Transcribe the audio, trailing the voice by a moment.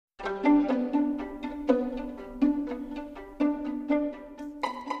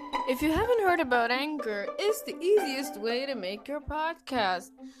If you haven't heard about Anchor, it's the easiest way to make your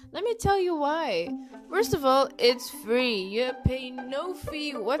podcast. Let me tell you why. First of all, it's free. You pay no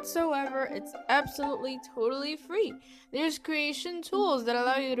fee whatsoever. It's absolutely totally free. There's creation tools that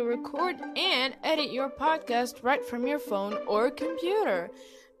allow you to record and edit your podcast right from your phone or computer.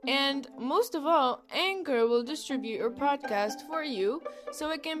 And most of all, Anchor will distribute your podcast for you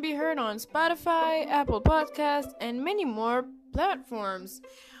so it can be heard on Spotify, Apple Podcasts, and many more platforms.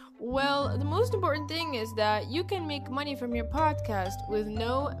 Well, the most important thing is that you can make money from your podcast with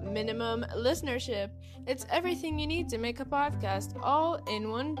no minimum listenership. It's everything you need to make a podcast all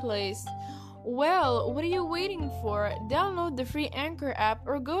in one place. Well, what are you waiting for? Download the free Anchor app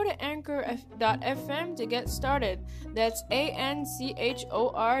or go to anchor.fm to get started. That's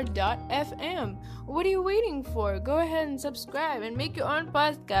ANCHOR.FM. What are you waiting for? Go ahead and subscribe and make your own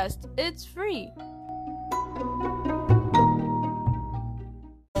podcast. It's free.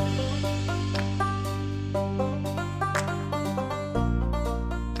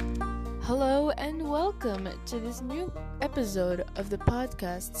 Hello and welcome to this new episode of the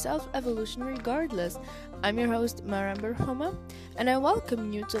podcast Self-Evolution Regardless. I'm your host Maramber Homa, and I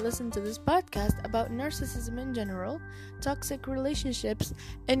welcome you to listen to this podcast about narcissism in general, toxic relationships,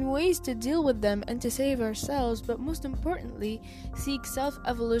 and ways to deal with them and to save ourselves, but most importantly, seek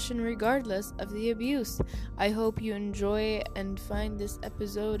self-evolution regardless of the abuse. I hope you enjoy and find this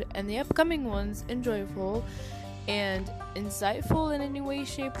episode and the upcoming ones enjoyable and insightful in any way,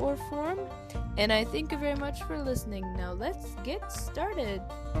 shape, or form. And I thank you very much for listening. Now let's get started.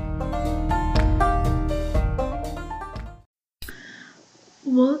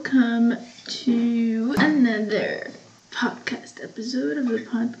 Welcome to another podcast episode of the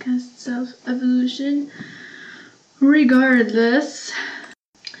podcast Self-Evolution Regardless.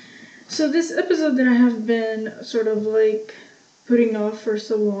 So this episode that I have been sort of like putting off for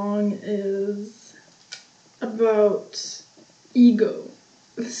so long is about ego.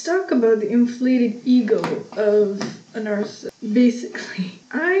 Let's talk about the inflated ego of a narcissist. Basically,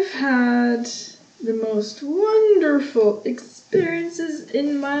 I've had the most wonderful experiences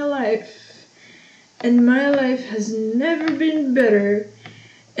in my life, and my life has never been better,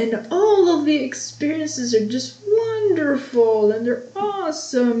 and all of the experiences are just wonderful, and they're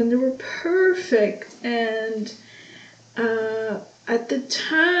awesome, and they were perfect, and at the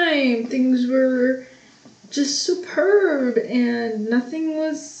time, things were just superb and nothing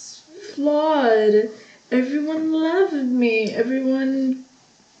was flawed. Everyone loved me. Everyone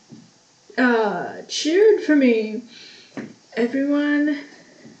cheered for me. Everyone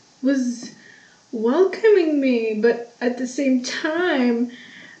was welcoming me, but at the same time,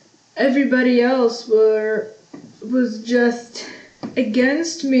 everybody else was just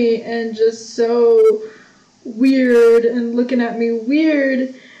against me and just so weird and looking at me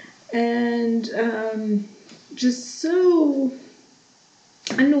weird and just so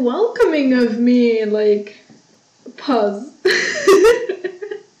unwelcoming of me, like, pause.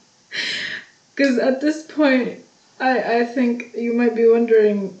 Because at this point, I think you might be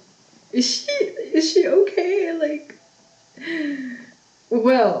wondering, is she okay? Like,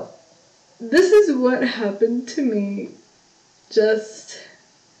 well, this is what happened to me just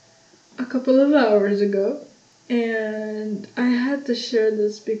a couple of hours ago. And I had to share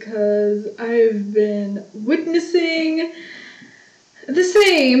this because I've been witnessing the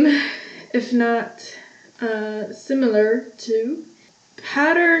same, if not similar to,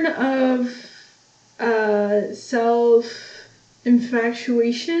 pattern of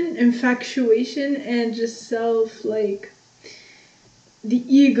self-infatuation, and just the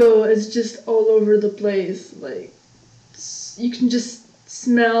ego is just all over the place. Like, you can just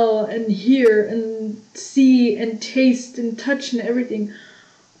smell and hear and see and taste and touch and everything,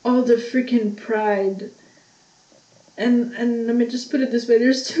 all the freaking pride. And let me just put it this way,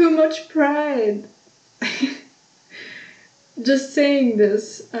 there's too much pride. Just saying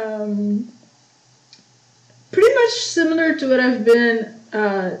this, pretty much similar to what I've been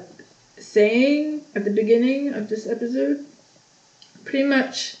saying at the beginning of this episode, pretty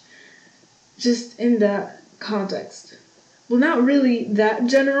much just in that context. Well, not really that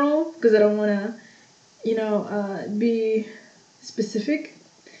general, because I don't want to, be specific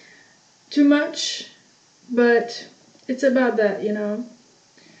too much, but it's about that,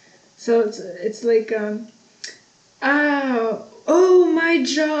 So it's like, my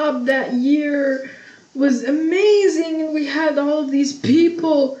job that year was amazing, and we had all of these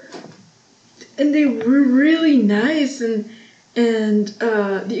people, and they were really nice, and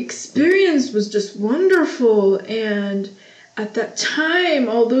the experience was just wonderful, and at that time,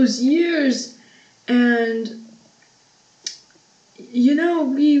 all those years, and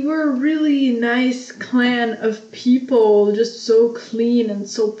we were a really nice clan of people, just so clean and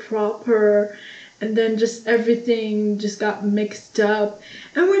so proper, and then just everything just got mixed up,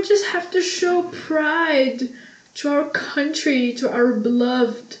 and we just have to show pride to our country, to our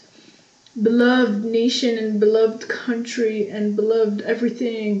beloved nation and beloved country and beloved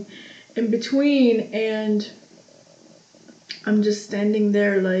everything in between. And I'm just standing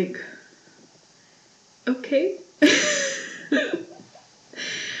there like, okay.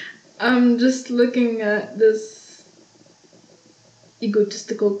 I'm just looking at this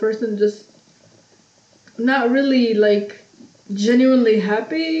egotistical person, just not really like genuinely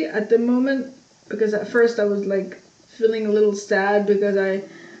happy at the moment, because at first I was like feeling a little sad because I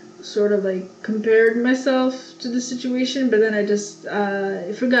sort of like compared myself to the situation, but then I just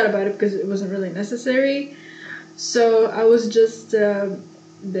forgot about it because it wasn't really necessary. So I was just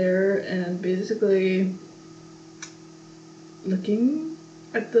there and basically looking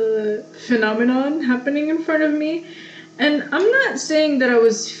at the phenomenon happening in front of me. And I'm not saying that I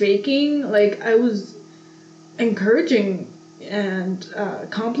was faking, like I was encouraging and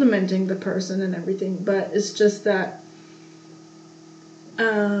complimenting the person and everything, but it's just that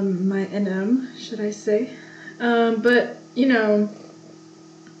my NM, should I say. But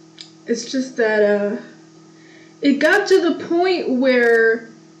it's just that it got to the point where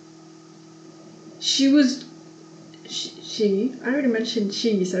she, I already mentioned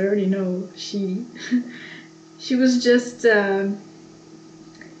she, so I already know she. She was just,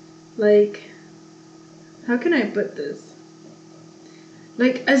 like, how can I put this?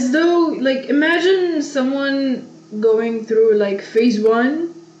 Like, as though, like, imagine someone going through, like, phase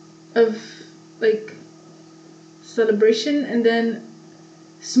 1 of, like, celebration, and then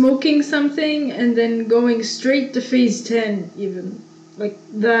smoking something, and then going straight to phase 10, even. Like,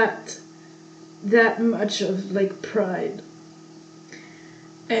 that much of, like, pride.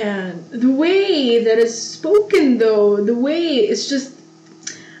 And the way that it's spoken, though, the way it's just,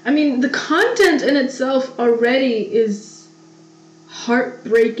 I mean, the content in itself already is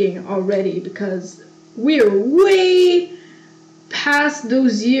heartbreaking already, because we're way past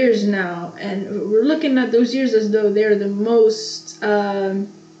those years now, and we're looking at those years as though they're the most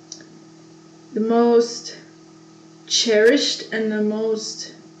cherished and the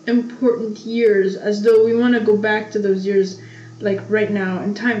most important years, as though we want to go back to those years like right now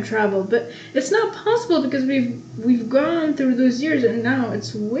and time travel. But it's not possible, because we've gone through those years and now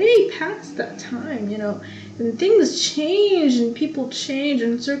it's way past that time, and things change and people change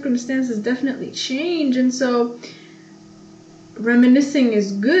and circumstances definitely change. And so reminiscing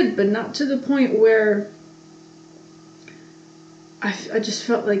is good, but not to the point where I just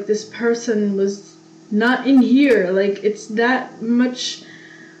felt like this person was not in here. Like, it's that much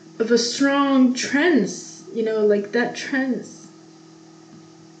of a strong trance, like that trance.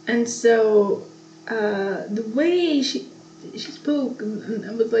 And so the way she spoke,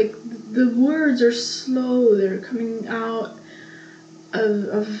 it was like the words are slow, they're coming out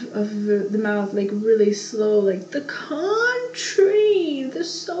of the mouth, like really slow, like the country, they're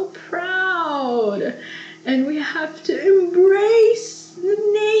so proud, and we have to embrace the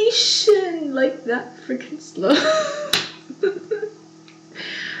nation, like that freaking slow.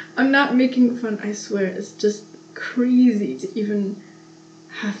 I'm not making fun, I swear, it's just crazy to even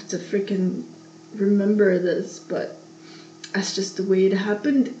have to freaking remember this, but that's just the way it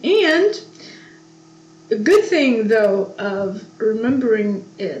happened. And a good thing, though, of remembering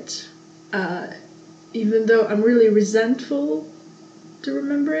it, even though I'm really resentful to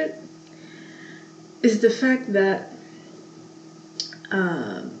remember it, is the fact that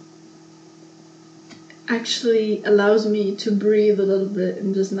actually allows me to breathe a little bit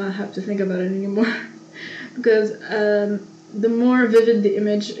and just not have to think about it anymore. Because the more vivid the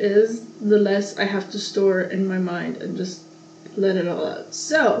image is, the less I have to store in my mind and just let it all out.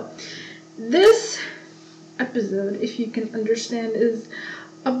 So, this episode, if you can understand, is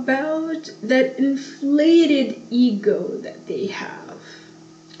about that inflated ego that they have.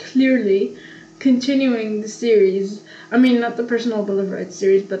 Clearly, continuing the series. I mean, not the Personal Boulevard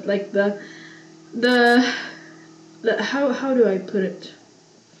series, but like the how do I put it?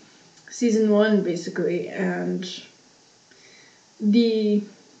 Season 1, basically, and the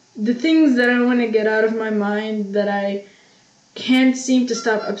things that I want to get out of my mind that I can't seem to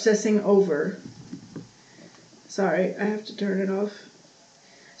stop obsessing over. Sorry, I have to turn it off.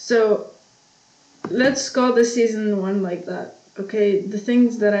 So, let's call this season 1 like that, okay? The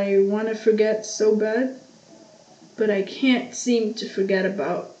things that I want to forget so bad, but I can't seem to forget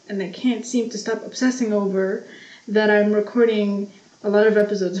about, and I can't seem to stop obsessing over, that I'm recording a lot of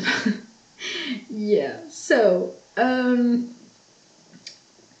episodes about. Yeah, so,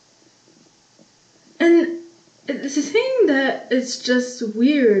 And the thing that is just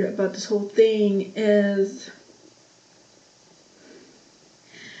weird about this whole thing is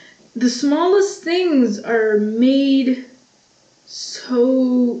the smallest things are made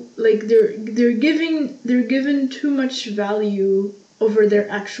so, like, they're given too much value over their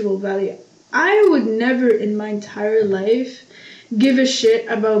actual value. I would never in my entire life give a shit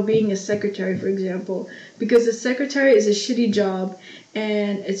about being a secretary, for example, because a secretary is a shitty job,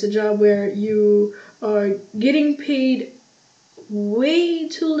 and it's a job where you are getting paid way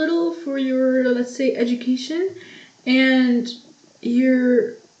too little for your, let's say, education, and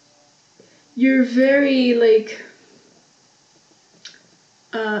you're very, like,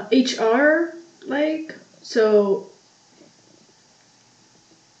 HR, like, so,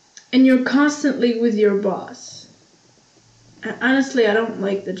 and you're constantly with your boss. And honestly, I don't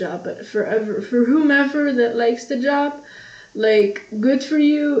like the job, but for whomever that likes the job, like, good for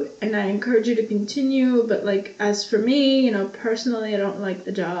you, and I encourage you to continue, but, like, as for me, personally, I don't like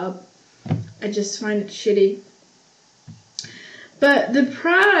the job. I just find it shitty. But the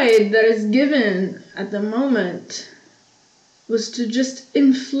pride that is given at the moment was to just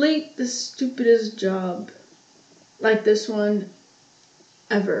inflate the stupidest job like this one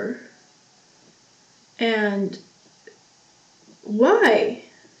ever. And why?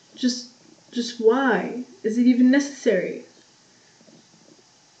 Just why? Is it even necessary?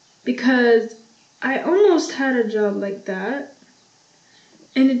 Because I almost had a job like that,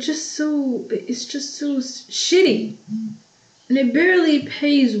 and it's just so shitty, and it barely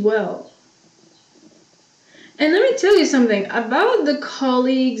pays well. And let me tell you something about the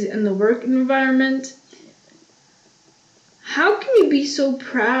colleagues and the work environment. How can you be so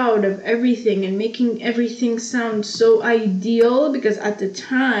proud of everything and making everything sound so ideal? Because at the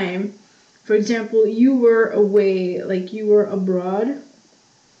time, for example, you were away, like you were abroad,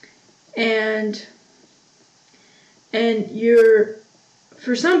 and you're,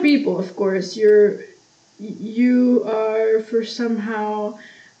 for some people, of course, you are for somehow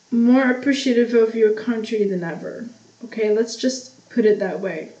more appreciative of your country than ever. Okay, let's just put it that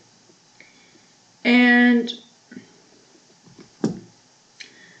way. And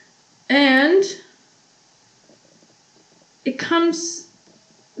it comes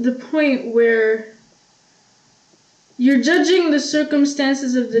the point where you're judging the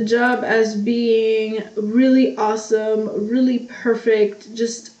circumstances of the job as being really awesome, really perfect,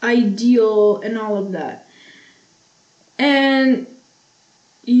 just ideal, and all of that. And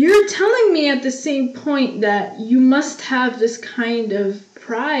you're telling me at the same point that you must have this kind of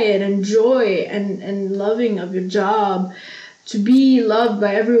pride and joy and loving of your job, to be loved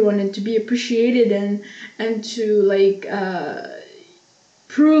by everyone and to be appreciated and to, like,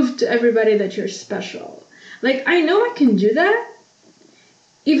 prove to everybody that you're special. Like, I know I can do that,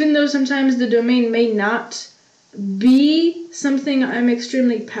 even though sometimes the domain may not be something I'm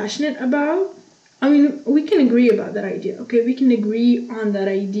extremely passionate about. I mean, we can agree about that idea, okay? We can agree on that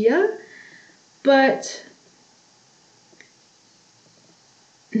idea, but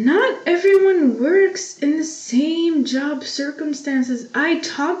not everyone works in the same job circumstances. I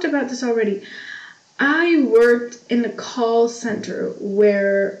talked about this already. I worked in a call center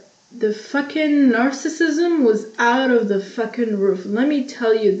where the fucking narcissism was out of the fucking roof. Let me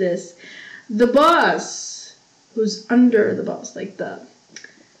tell you this. The boss, who's under the boss, like the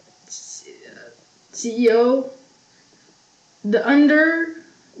CEO, the under,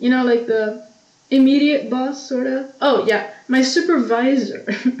 like the immediate boss, sort of. Oh, yeah, my supervisor,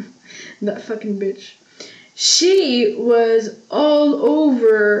 that fucking bitch. She was all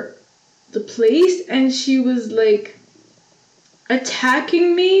over the place, and she was, like,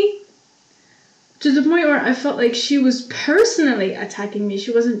 attacking me to the point where I felt like she was personally attacking me.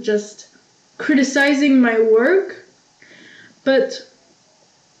 She wasn't just criticizing my work, but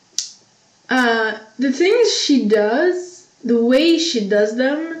the things she does, the way she does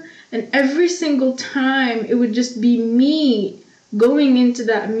them, and every single time it would just be me going into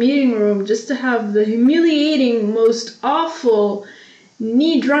that meeting room just to have the humiliating, most awful,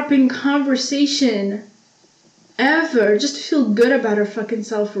 knee-dropping conversation ever, just to feel good about her fucking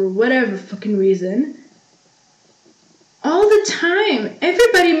self for whatever fucking reason. All the time.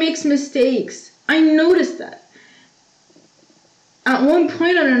 Everybody makes mistakes. I noticed that. At one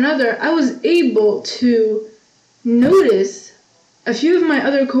point or another, I was able to notice a few of my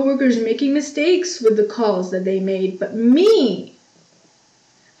other coworkers making mistakes with the calls that they made, but me,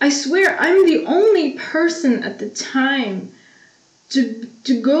 I swear, I'm the only person at the time to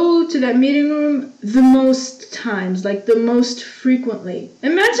go to that meeting room the most times, like the most frequently.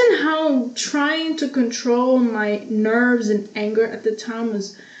 Imagine how trying to control my nerves and anger at the time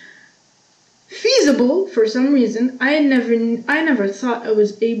was feasible for some reason. I never thought I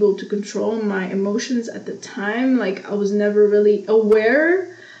was able to control my emotions at the time. Like, I was never really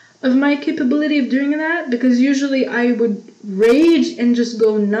aware of my capability of doing that, because usually I would rage and just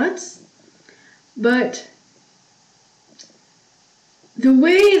go nuts. But the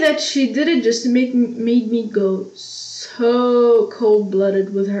way that she did it just made me go so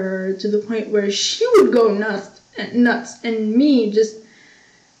cold-blooded with her, to the point where she would go nuts, and me just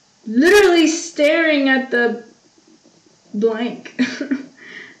literally staring at the blank.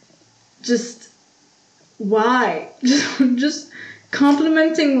 Just why? Just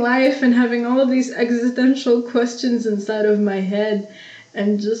complimenting life and having all of these existential questions inside of my head,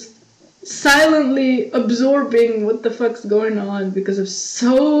 and just silently absorbing what the fuck's going on because of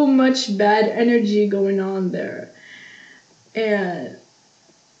so much bad energy going on there. And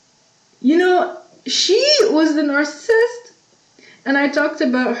you know, she was the narcissist, and I talked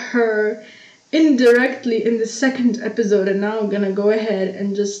about her indirectly in the second episode, and now I'm gonna go ahead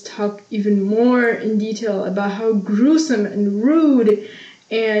and just talk even more in detail about how gruesome and rude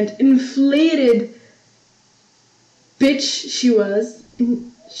and inflated bitch she was.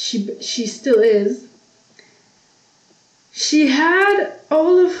 She still is. She had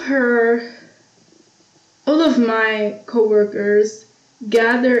all of my coworkers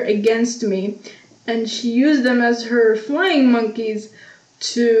gather against me, and she used them as her flying monkeys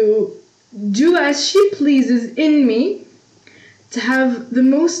to do as she pleases in me, to have the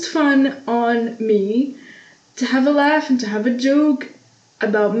most fun on me, to have a laugh and to have a joke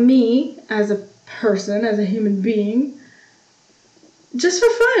about me as a person, as a human being, just for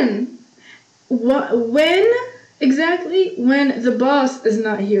fun. When exactly? When the boss is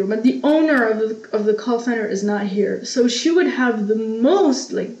not here, when the owner of the call center is not here. So she would have the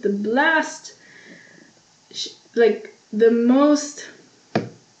most, like, the blast, like, the most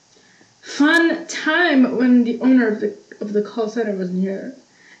fun time when the owner of the call center wasn't here.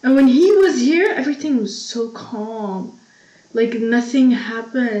 And when he was here, everything was so calm, like nothing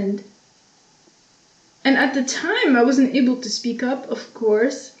happened. And at the time, I wasn't able to speak up, of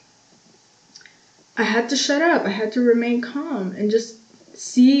course. I had to shut up. I had to remain calm and just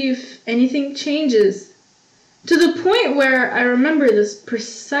see if anything changes. To the point where I remember this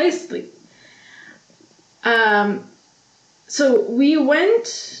precisely. So we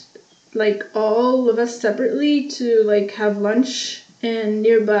went, like, all of us separately to, like, have lunch in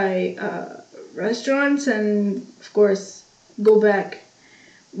nearby restaurants, and of course go back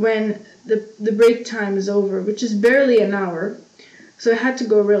when the break time is over, which is barely an hour. So I had to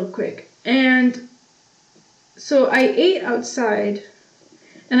go real quick. And so I ate outside,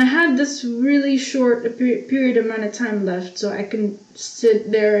 and I had this really short period amount of time left, so I can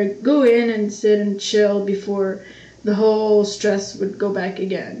sit there, go in and sit and chill before the whole stress would go back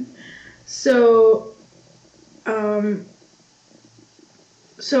again. So I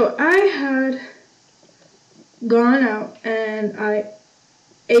had gone out and I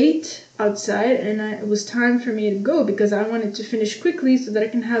ate outside, and it was time for me to go because I wanted to finish quickly so that I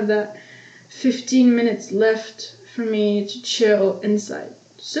can have that 15 minutes left for me to chill inside.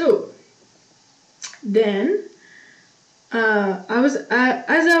 So then as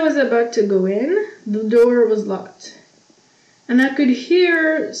I was about to go in, the door was locked, and I could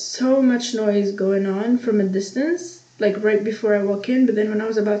hear so much noise going on from a distance, like right before I walk in. But then when I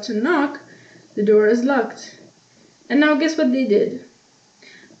was about to knock, the door is locked. And now guess what they did?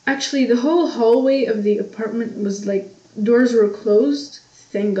 Actually, the whole hallway of the apartment was like, doors were closed,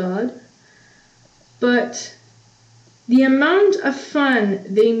 thank God. But the amount of fun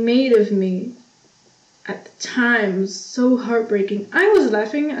they made of me at the time was so heartbreaking. I was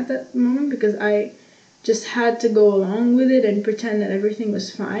laughing at that moment because I just had to go along with it and pretend that everything was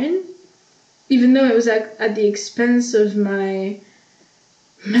fine, even though it was at the expense of my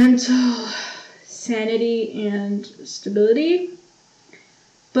mental sanity and stability.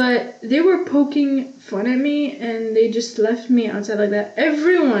 But they were poking fun at me, and they just left me outside like that.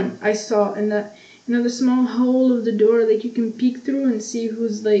 Everyone I saw in that, the small hole of the door, like, you can peek through and see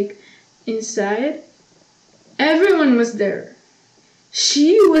who's, like, inside. Everyone was there.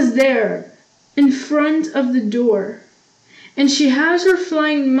 She was there in front of the door, and she has her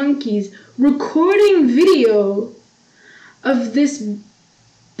flying monkeys recording video of this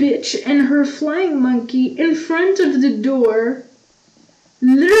bitch and her flying monkey in front of the door,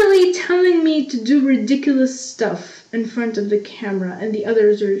 literally telling me to do ridiculous stuff in front of the camera, and the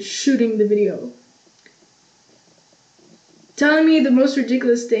others are shooting the video. Telling me the most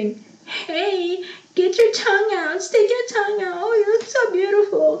ridiculous thing. Hey, get your tongue out, stick your tongue out, oh, you look so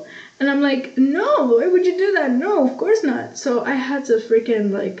beautiful. And I'm like, no, why would you do that? No, of course not. So I had to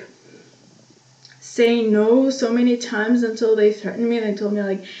freaking, like, say no so many times until they threatened me and they told me,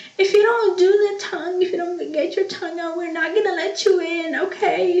 like, if you don't do the tongue, if you don't get your tongue out, we're not gonna let you in,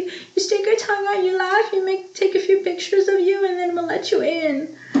 okay? You stick your tongue out, you laugh, take a few pictures of you, and then we'll let you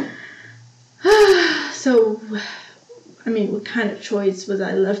in. So, I mean, what kind of choice was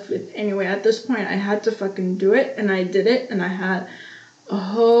I left with anyway? At this point, I had to fucking do it, and I did it, and I had a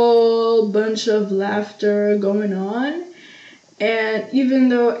whole bunch of laughter going on. And even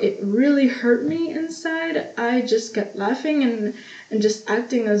though it really hurt me inside, I just kept laughing and just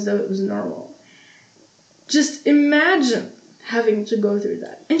acting as though it was normal. Just imagine having to go through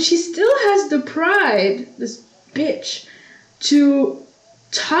that. And she still has the pride, this bitch, to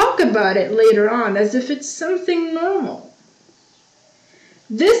talk about it later on as if it's something normal.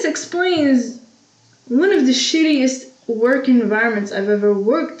 This explains one of the shittiest work environments I've ever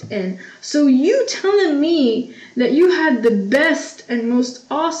worked in. So you telling me that you had the best and most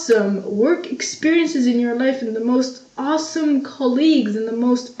awesome work experiences in your life and the most awesome colleagues and the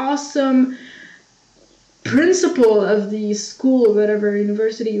most awesome principal of the school, whatever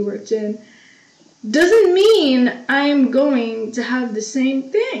university you worked in, doesn't mean I'm going to have the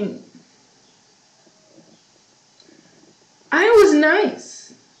same thing. I was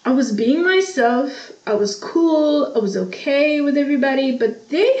nice. I was being myself. I was cool. I was okay with everybody, but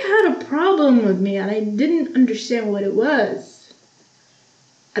they had a problem with me and I didn't understand what it was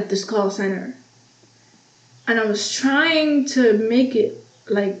at this call center. And I was trying to make it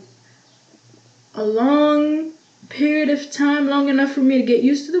like a long period of time, long enough for me to get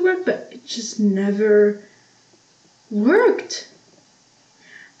used to the work, but it just never worked.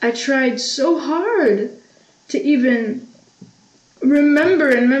 I tried so hard to even remember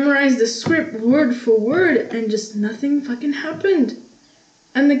and memorize the script word for word, and just nothing fucking happened.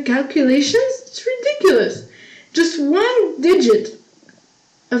 And the calculations, it's ridiculous. Just one digit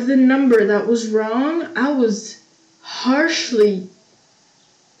of the number that was wrong, I was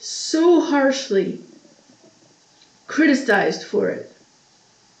so harshly criticized for it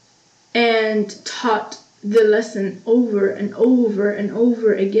and taught the lesson over and over and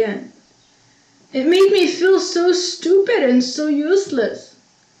over again. It made me feel so stupid and so useless.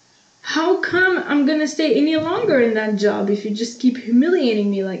 How come I'm gonna stay any longer in that job if you just keep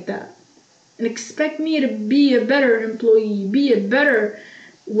humiliating me like that? And expect me to be a better employee, be a better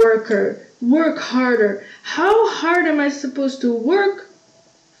worker, work harder. How hard am I supposed to work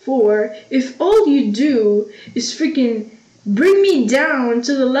for if all you do is freaking bring me down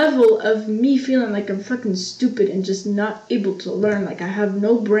to the level of me feeling like I'm fucking stupid and just not able to learn, like I have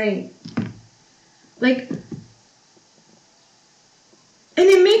no brain? Like, and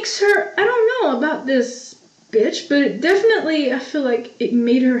it makes her, I don't know about this bitch, but it definitely, I feel like it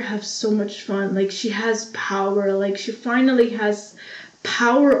made her have so much fun. Like, she has power, like she finally has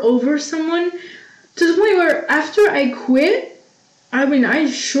power over someone, to the point where after I quit, I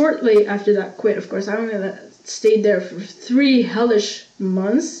shortly after that quit, of course, I only stayed there for 3 hellish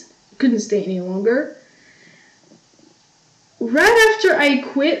months, couldn't stay any longer. Right after I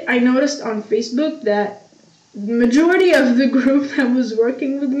quit, I noticed on Facebook that the majority of the group that was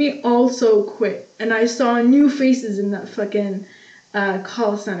working with me also quit. And I saw new faces in that fucking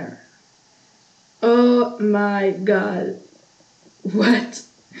call center. Oh my god. What?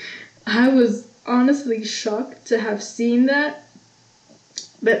 I was honestly shocked to have seen that.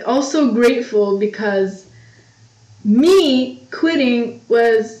 But also grateful because me quitting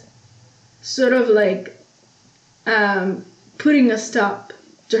was sort of like putting a stop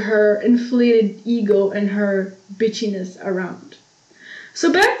to her inflated ego and her bitchiness around.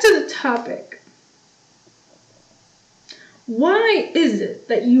 So back to the topic. Why is it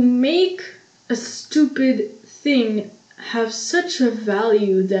that you make a stupid thing have such a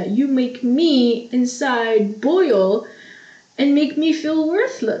value that you make me inside boil and make me feel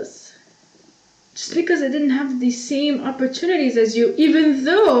worthless? Just because I didn't have the same opportunities as you, even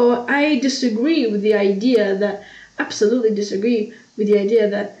though I absolutely disagree with the idea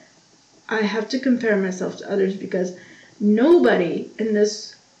that I have to compare myself to others, because nobody in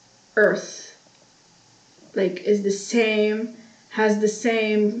this earth is the same, has the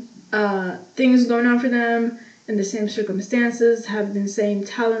same things going on for them, in the same circumstances, have the same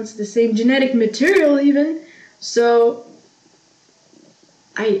talents, the same genetic material even. So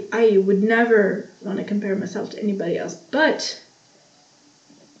I would never want to compare myself to anybody else. But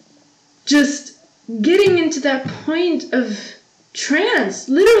just getting into that point of trance,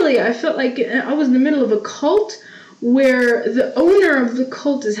 literally, I felt like I was in the middle of a cult where the owner of the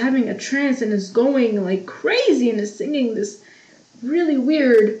cult is having a trance and is going like crazy and is singing this really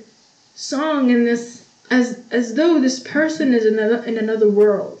weird song, and this as though this person is in another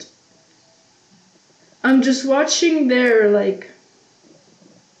world. I'm just watching there like,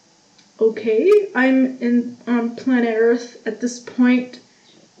 okay, I'm on planet Earth at this point,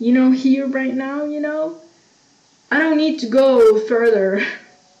 here right now, I don't need to go further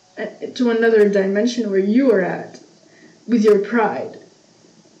to another dimension where you are at with your pride.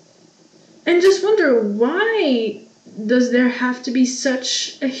 And just wonder, why does there have to be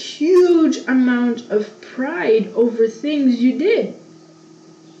such a huge amount of pride over things you did?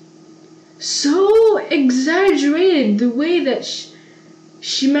 So exaggerated, the way that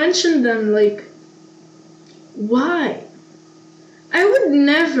she mentioned them, like, why? I would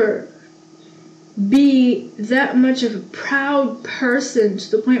never be that much of a proud person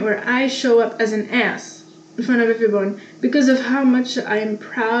to the point where I show up as an ass in front of everyone because of how much I am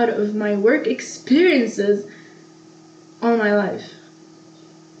proud of my work experiences all my life.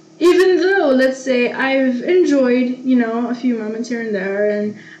 Even though, let's say, I've enjoyed, a few moments here and there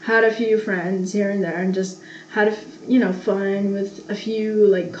and had a few friends here and there and just had, fun with a few,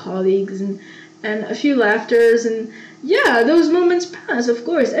 like, colleagues and a few laughters, and yeah, those moments pass, of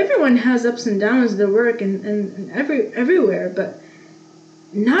course. Everyone has ups and downs, their work and everywhere, but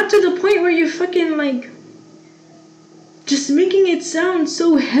not to the point where you're fucking, like, just making it sound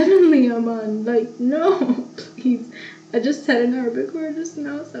so heavenly, Aman. Like, no, please. I just said an Arabic word just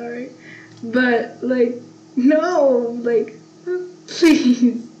now, sorry. But, like, no, like,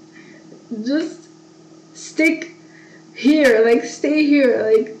 please. Just stick here, like, stay here,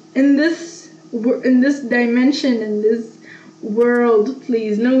 like, in this dimension, in this world,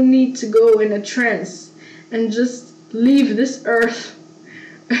 please. No need to go in a trance and just leave this earth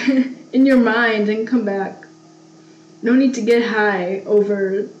in your mind and come back. No need to get high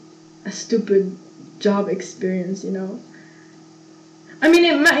over a stupid job experience, I mean,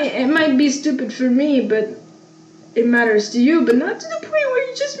 it might be stupid for me, but it matters to you, but not to the point where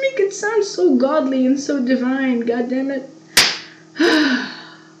you just make it sound so godly and so divine. God damn it.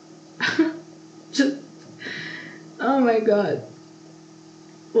 Just, oh my god.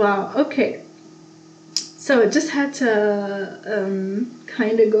 Wow, okay. So I just had to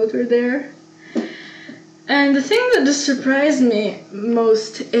kind of go through there. And the thing that just surprised me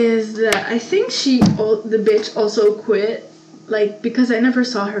most is that I think the bitch also quit, like, because I never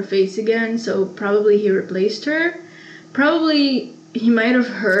saw her face again, so probably he replaced her. Probably he might have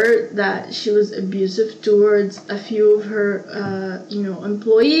heard that she was abusive towards a few of her,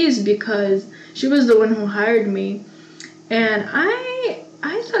 employees, because she was the one who hired me. And I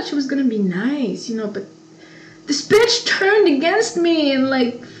thought she was gonna be nice, but this bitch turned against me in,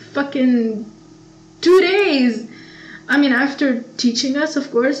 like, fucking 2 days. I mean, after teaching us,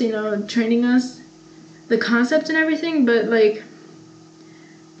 of course, training us, the concepts and everything, but,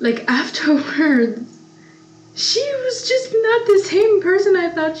 like afterwards, she was just not the same person I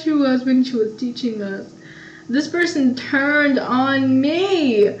thought she was when she was teaching us. This person turned on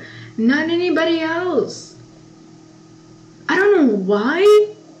me, not anybody else. I don't know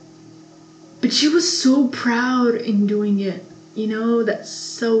why, but she was so proud in doing it. That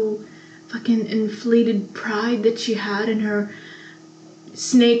so fucking inflated pride that she had in her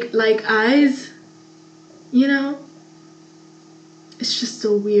snake-like eyes. It's just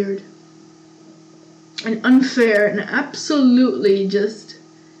so weird and unfair and absolutely just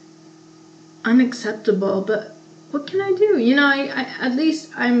unacceptable. But what can I do? I at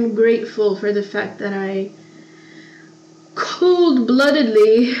least I'm grateful for the fact that I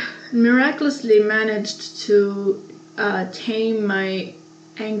cold-bloodedly, miraculously managed to tame my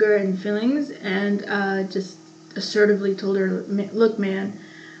anger and feelings, and just assertively told her, look, man,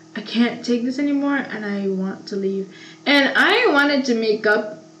 I can't take this anymore and I want to leave. And I wanted to make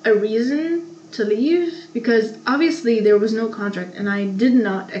up a reason to leave, because obviously there was no contract and I did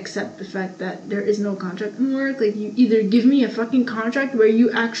not accept the fact that there is no contract in work. Like, you either give me a fucking contract where you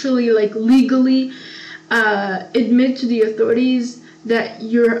actually, like, legally admit to the authorities that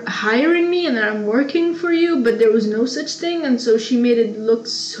you're hiring me and that I'm working for you, but there was no such thing. And so she made it look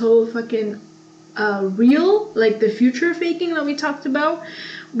so fucking real, like the future faking that we talked about,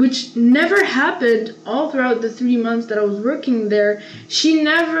 which never happened all throughout the 3 months that I was working there. She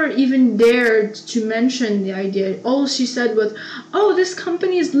never even dared to mention the idea. All she said was, oh, this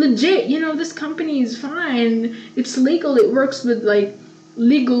company is legit, this company is fine, it's legal, it works with, like,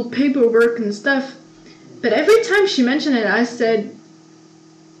 legal paperwork and stuff. But every time she mentioned it, I said,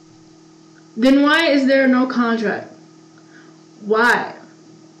 then why is there no contract? Why?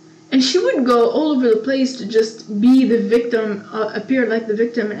 And she would go all over the place to just be the victim, appear like the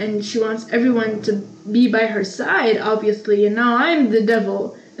victim, and she wants everyone to be by her side, obviously, and now I'm the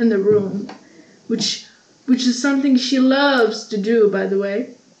devil in the room, which is something she loves to do, by the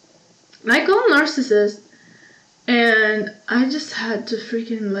way. like all narcissists, and I just had to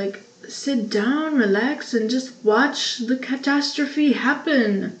freaking like sit down, relax, and just watch the catastrophe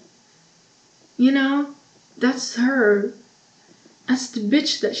happen. You know, that's her. That's the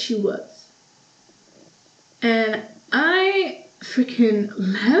bitch that she was. And I freaking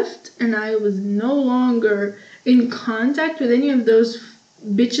left, and I was no longer in contact with any of those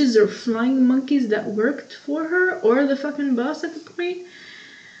bitches or flying monkeys that worked for her or the fucking boss at the point.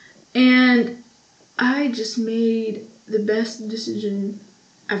 And I just made the best decision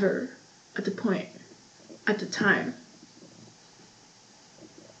ever at the point, at the time.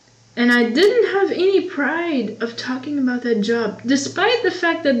 And I didn't have any pride of talking about that job, despite the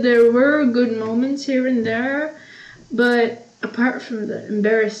fact that there were good moments here and there, but apart from the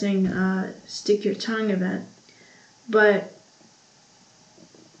embarrassing stick your tongue event. But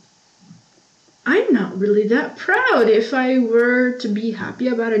I'm not really that proud. If I were to be happy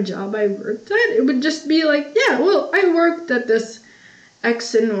about a job I worked at, it would just be like, yeah, well, I worked at this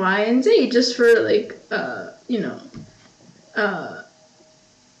X and Y and Z just for like,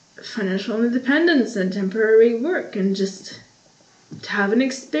 financial independence and temporary work and just to have an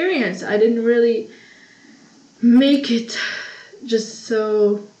experience. I didn't really make it just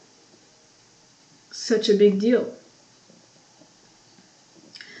such a big deal.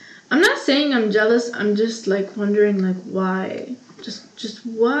 I'm not saying I'm jealous, I'm just like wondering like why. Just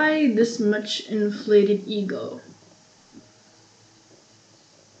why this much inflated ego?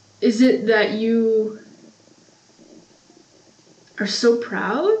 Is it that you are so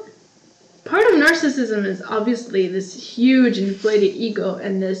proud? Part of narcissism is obviously this huge inflated ego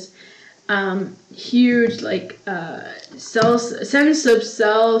and this huge like sense of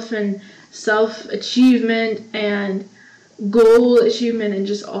self and self-achievement and goal achievement and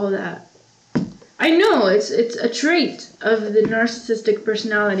just all that. I know it's a trait of the narcissistic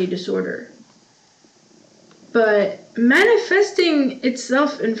personality disorder. But manifesting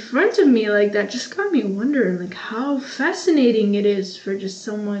itself in front of me like that just got me wondering like how fascinating it is for just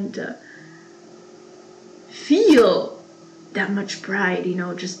someone to feel that much pride,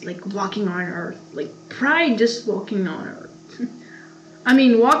 just like walking on earth. Like pride just walking on earth. I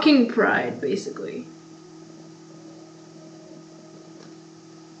mean, walking pride, basically.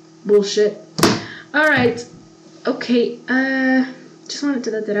 Bullshit. Alright. Okay, just wanted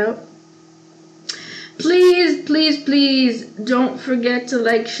to let that out. Please don't forget to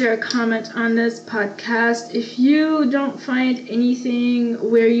like, share, comment on this podcast. If you don't find anything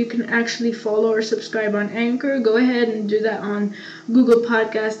where you can actually follow or subscribe on Anchor, go ahead and do that on Google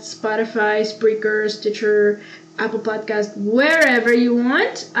Podcasts, Spotify, Spreaker, Stitcher, Apple Podcast, wherever you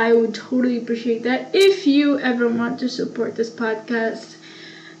want. I would totally appreciate that. If you ever want to support this podcast,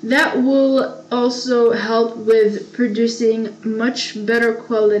 that will also help with producing much better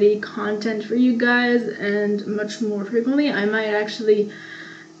quality content for you guys and much more frequently. I might actually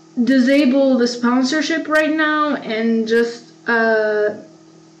disable the sponsorship right now and just,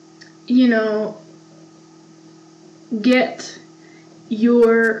 get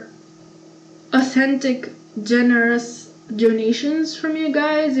your authentic, generous donations from you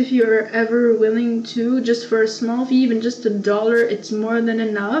guys if you're ever willing to, just for a small fee, even just $1, it's more than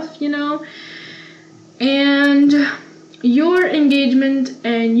enough, and your engagement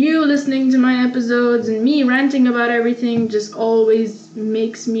and you listening to my episodes and me ranting about everything just always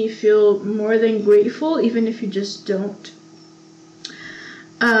makes me feel more than grateful, even if you just don't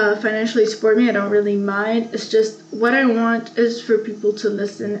financially support me. I don't really mind. It's just what I want is for people to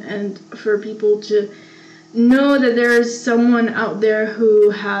listen and for people to know that there is someone out there who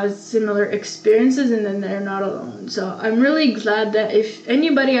has similar experiences and then they're not alone. So I'm really glad that if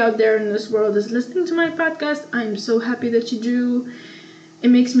anybody out there in this world is listening to my podcast, I'm so happy that you do.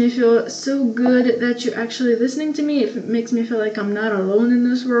 It makes me feel so good that you're actually listening to me. It makes me feel like I'm not alone in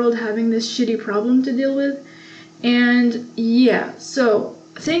this world having this shitty problem to deal with. And yeah, so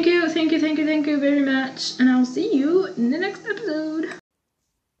thank you very much, and I'll see you in the next episode.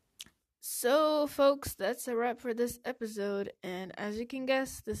 So, folks, that's a wrap for this episode, and as you can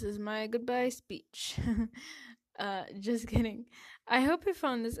guess, this is my goodbye speech. Just kidding. I hope you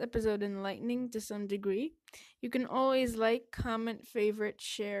found this episode enlightening to some degree. You can always like, comment, favorite,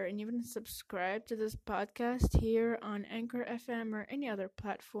 share, and even subscribe to this podcast here on Anchor FM or any other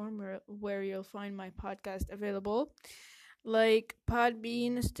platform where you'll find my podcast available, like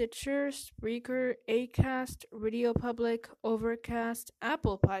Podbean, Stitcher, Spreaker, Acast, Radio Public, Overcast,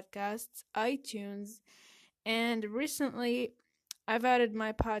 Apple Podcasts, iTunes, and recently I've added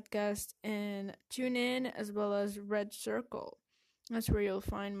my podcast in TuneIn as well as Red Circle. That's where you'll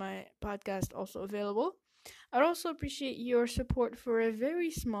find my podcast also available. I'd also appreciate your support for a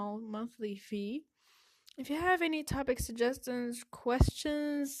very small monthly fee. If you have any topic suggestions,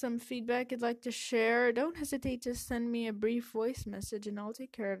 questions, some feedback you'd like to share, don't hesitate to send me a brief voice message and I'll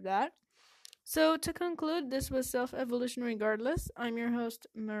take care of that. So, to conclude, this was Self Evolution Regardless. I'm your host,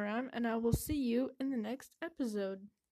 Maram, and I will see you in the next episode.